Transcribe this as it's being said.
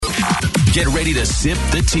Get ready to sip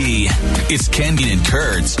the tea. It's Kenny and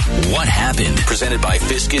Kurt's What Happened? Presented by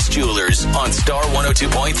Fiscus Jewelers on Star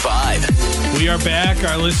 102.5. We are back.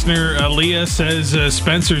 Our listener, Leah, says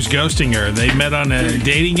Spencer's ghosting her. They met on a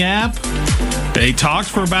dating app. They talked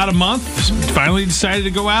for about a month, finally decided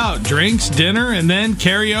to go out. Drinks, dinner, and then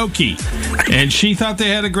karaoke. And she thought they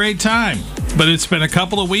had a great time. But it's been a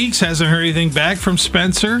couple of weeks, hasn't heard anything back from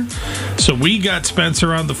Spencer. So we got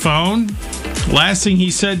Spencer on the phone. Last thing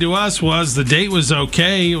he said to us was the date was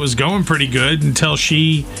okay. It was going pretty good until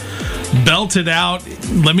she belted out.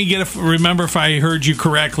 Let me remember if I heard you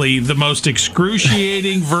correctly, the most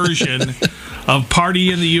excruciating version of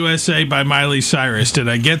Party in the USA by Miley Cyrus. Did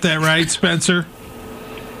I get that right, Spencer?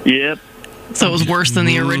 Yep. So it was worse than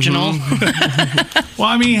the original. Well,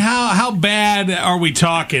 I mean, how bad are we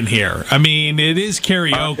talking here? I mean, it is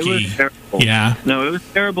karaoke. It was terrible. Yeah. No, it was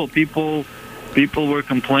terrible. People were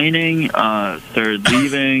complaining, started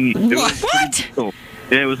leaving. What?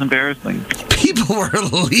 Yeah, it was embarrassing. People were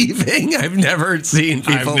leaving? I've never seen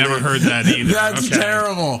people I've never leave. heard that either. That's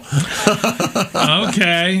terrible.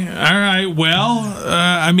 Okay. All right. Well,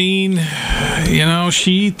 I mean,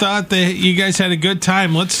 she thought that you guys had a good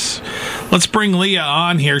time. Let's bring Leah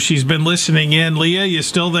on here. She's been listening in. Leah, you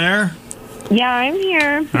still there? Yeah, I'm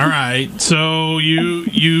here. All right. So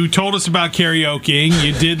you told us about karaokeing.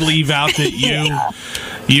 You did leave out that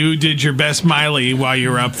you did your best Miley while you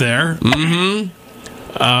were up there. Mm-hmm.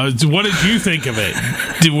 What did you think of it?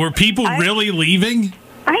 Were people really leaving?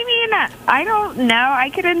 I mean, I don't know.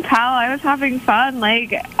 I couldn't tell. I was having fun.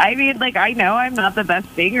 I know I'm not the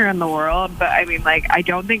best singer in the world, but I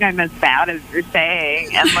don't think I'm as bad as you're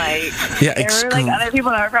saying. And yeah, there were other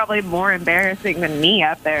people that were probably more embarrassing than me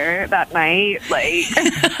up there that night.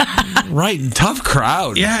 Right, tough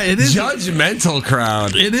crowd. Yeah, it is judgmental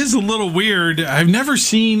crowd. It is a little weird. I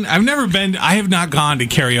have not gone to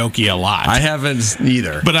karaoke a lot. I haven't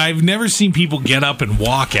either. But I've never seen people get up and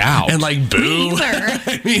walk out and boo. Either.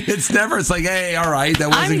 I mean, it's like, hey, all right, that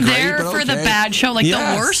wasn't great. I'm there but for the okay. bad show. The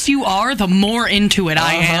worse you are, the more into it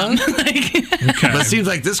I am. Okay. But it seems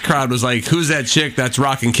like this crowd was like, who's that chick that's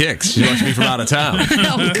rocking kicks? She must be from out of town.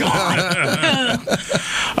 Oh,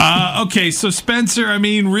 God. Okay, so Spencer, I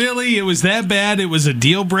mean, really, it was that bad? It was a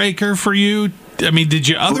deal breaker for you? I mean, did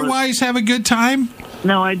you otherwise have a good time?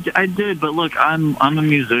 No, I did. But look, I'm a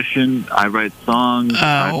musician. I write songs.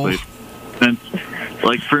 I play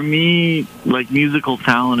instruments. For me, musical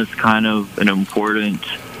talent is kind of an important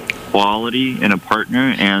quality in a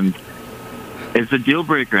partner, and it's a deal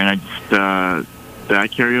breaker. And I just that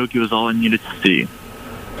karaoke was all I needed to see.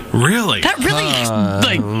 Really? That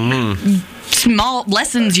really small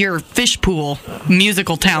lessens your fish pool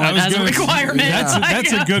musical talent as a requirement.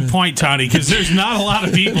 That's a good point, Tony, because there's not a lot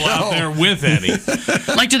of people out there with any.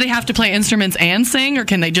 Do they have to play instruments and sing, or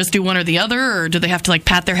can they just do one or the other, or do they have to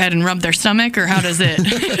pat their head and rub their stomach, or how does it?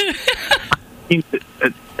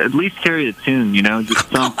 At least carry a tune, just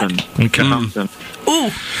something. Okay. Something.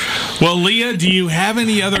 Ooh. Well, Leah, do you have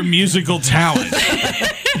any other musical talent?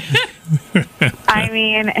 I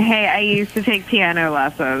mean, hey, I used to take piano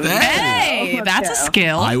lessons. Hey, that's a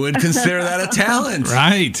skill. I would consider that a talent.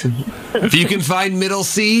 Right. If you can find middle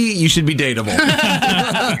C, you should be dateable.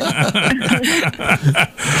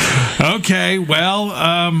 Okay, well,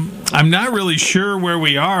 I'm not really sure where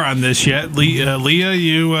we are on this yet. Leah,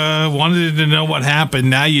 you wanted to know what happened.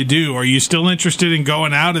 Now you do. Are you still interested in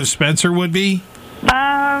going out if Spencer would be?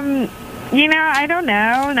 I don't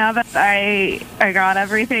know. Now that I got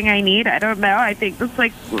everything I need, I don't know. I think that's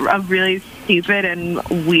a really stupid and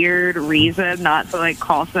weird reason not to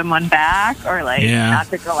call someone back or not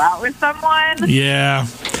to go out with someone. Yeah.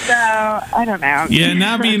 So I don't know. Yeah,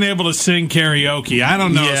 not being able to sing karaoke. I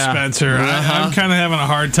don't know, Spencer. I'm kind of having a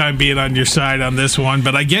hard time being on your side on this one,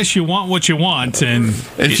 but I guess you want what you want. And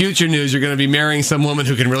in future news, you're going to be marrying some woman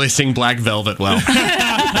who can really sing Black Velvet well.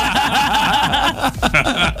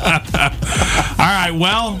 All right,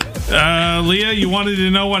 well, Leah, you wanted to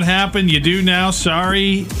know what happened. You do now.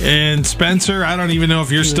 Sorry. And Spencer, I don't even know if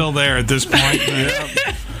you're still there at this point.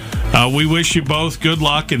 We wish you both good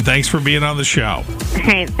luck, and thanks for being on the show.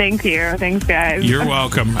 Hey, thank you. Thanks, guys. You're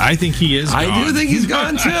welcome. I think he is gone. I do think he's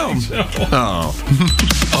gone, too.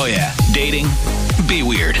 Oh, yeah. Dating? Be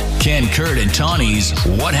weird. Ken, Kurt, and Tawny's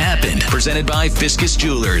What Happened? Presented by Fiscus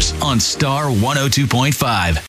Jewelers on Star 102.5.